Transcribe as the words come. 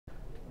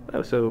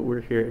Oh, so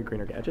we're here at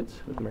Greener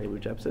Gadgets with Mary Lou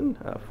Jepsen,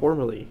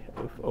 formerly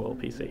of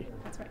OLPC.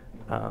 That's right.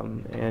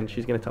 And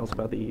she's going to tell us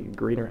about the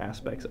greener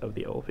aspects of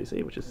the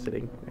OLPC, which is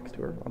sitting next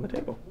to her on the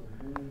table.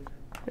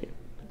 Great.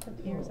 Put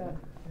the ears up.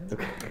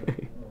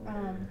 Okay.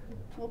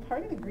 Well,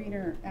 part of the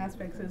greener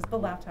aspects is the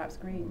laptop's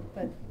green,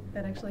 but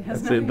that actually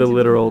has That's nothing the to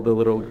literal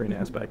green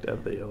aspect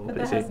of the OLPC. But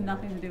that has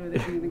nothing to do with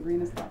it being the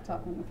greenest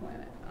laptop on the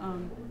planet.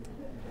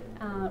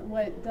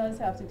 What does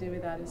have to do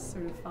with that is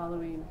sort of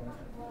following,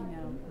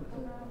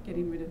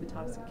 getting rid of the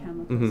toxic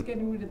chemicals,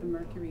 getting rid of the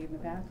mercury in the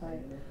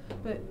backlight.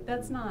 But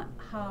that's not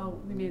how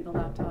we made the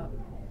laptop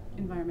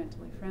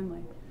environmentally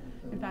friendly.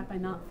 In fact, by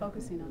not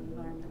focusing on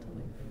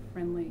environmentally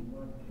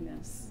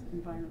friendliness,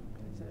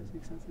 does that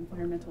make sense?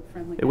 Environmental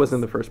friendliness. It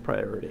wasn't the first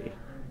priority.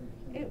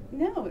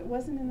 No, it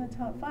wasn't in the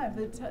top 5.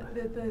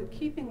 The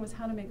key thing was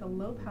how to make a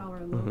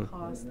low-power,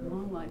 low-cost,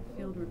 long-life,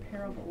 field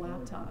repairable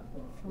laptop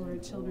for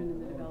children in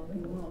the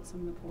developing world,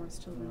 some of the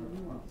poorest children in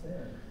the world.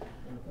 There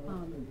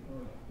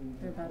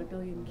are about 1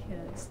 billion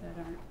kids that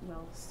aren't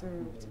well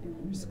served in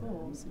their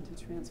schools, and to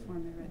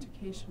transform their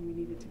education, we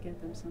needed to get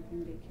them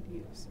something they could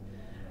use.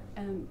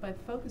 And by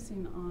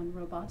focusing on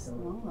robust,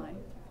 long-life,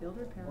 field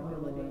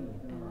repairability,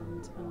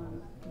 and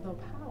low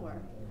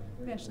power,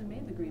 we actually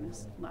made the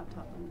greenest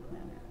laptop on the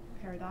planet,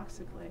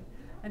 paradoxically.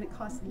 And it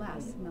costs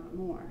less, not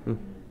more,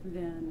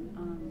 than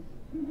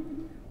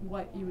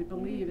what you would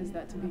believe is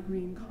that to be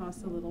green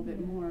costs a little bit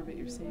more, but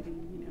you're saving,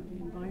 the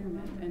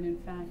environment. And in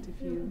fact,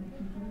 if you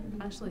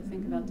actually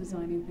think about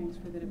designing things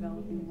for the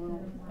developing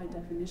world, by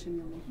definition,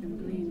 you'll make them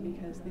green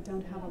because they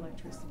don't have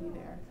electricity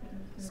there.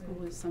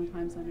 School is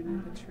sometimes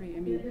underneath a tree. I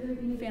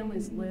mean,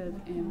 families live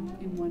in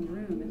one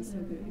room, and so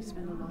they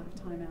spend a lot of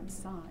time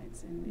outside,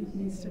 and it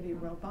needs to be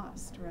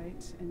robust,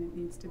 right? And it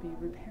needs to be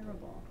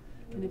repairable.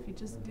 And if you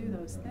just do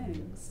those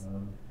things,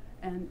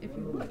 and if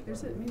you look,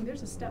 there's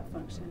a step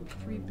function.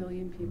 3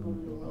 billion people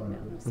in the world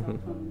now have cell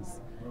phones.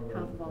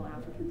 Half of all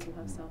Africans will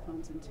have cell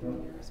phones in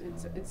 2 years.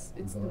 It's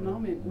the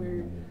moment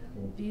where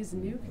these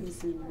new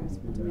consumers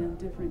will demand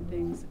different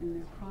things in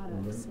their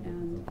products.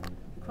 And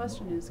the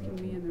question is, can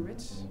we in the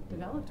rich,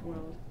 developed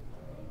world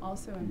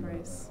also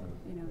embrace,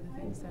 the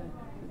things that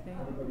they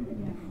want?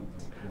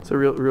 So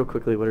real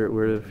quickly, what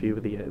are a few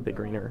of the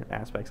greener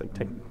aspects, like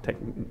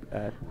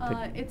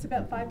it's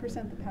about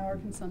 5% the power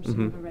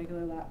consumption of a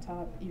regular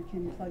laptop. You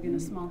can plug in a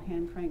small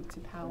hand crank to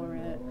power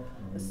it,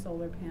 a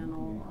solar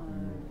panel,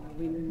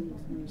 wind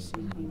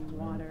machine,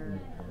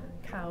 water.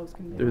 Cows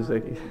can be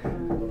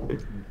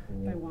powered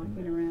by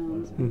walking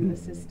around the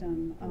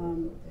system.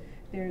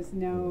 There's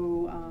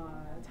no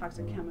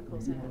toxic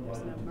chemicals in it,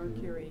 there's no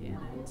mercury in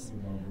it.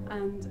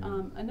 And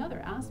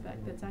another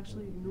aspect that's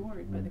actually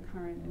ignored by the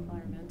current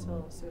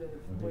environmental sort of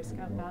Boy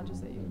Scout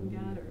badges that you can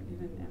get, or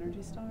even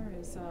Energy Star,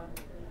 is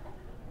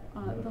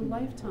the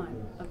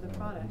lifetime of the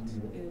product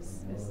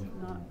is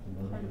not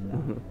part of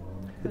that.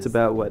 It's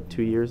about, what,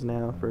 2 years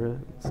now for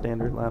a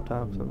standard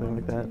laptop, something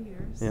like that? 2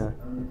 years. Yeah.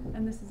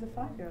 And this is a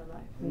 5-year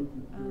life.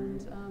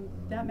 And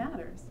that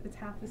matters. It's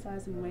half the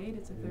size and weight,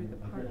 it's a third the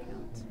part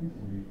count.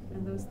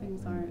 And those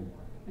things aren't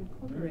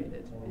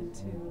incorporated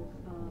into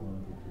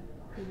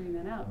figuring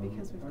that out,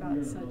 because we've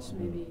got such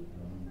maybe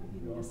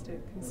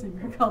hedonistic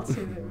consumer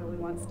culture that really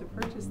wants to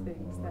purchase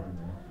things that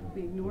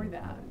we ignore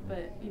that.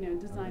 But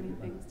designing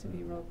things to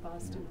be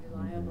robust and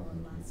reliable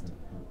and last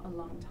a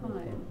long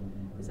time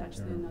is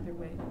actually another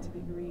way to be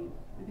green.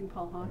 I think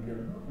Paul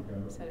Hawken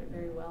said it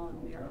very well in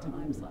the New York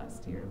Times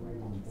last year, where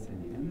he said,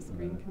 this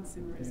green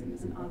consumerism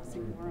is an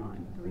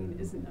oxymoron. Green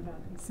isn't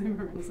about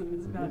consumerism,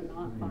 it's about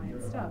not buying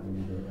stuff.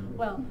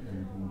 Well,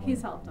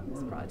 he's helped on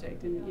this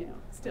project, and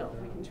still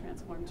we can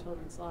transform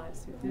children's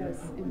lives through this.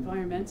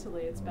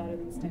 Environmentally, it's better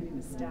than sending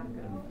a stack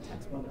of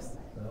textbooks,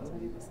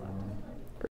 sending this laptop.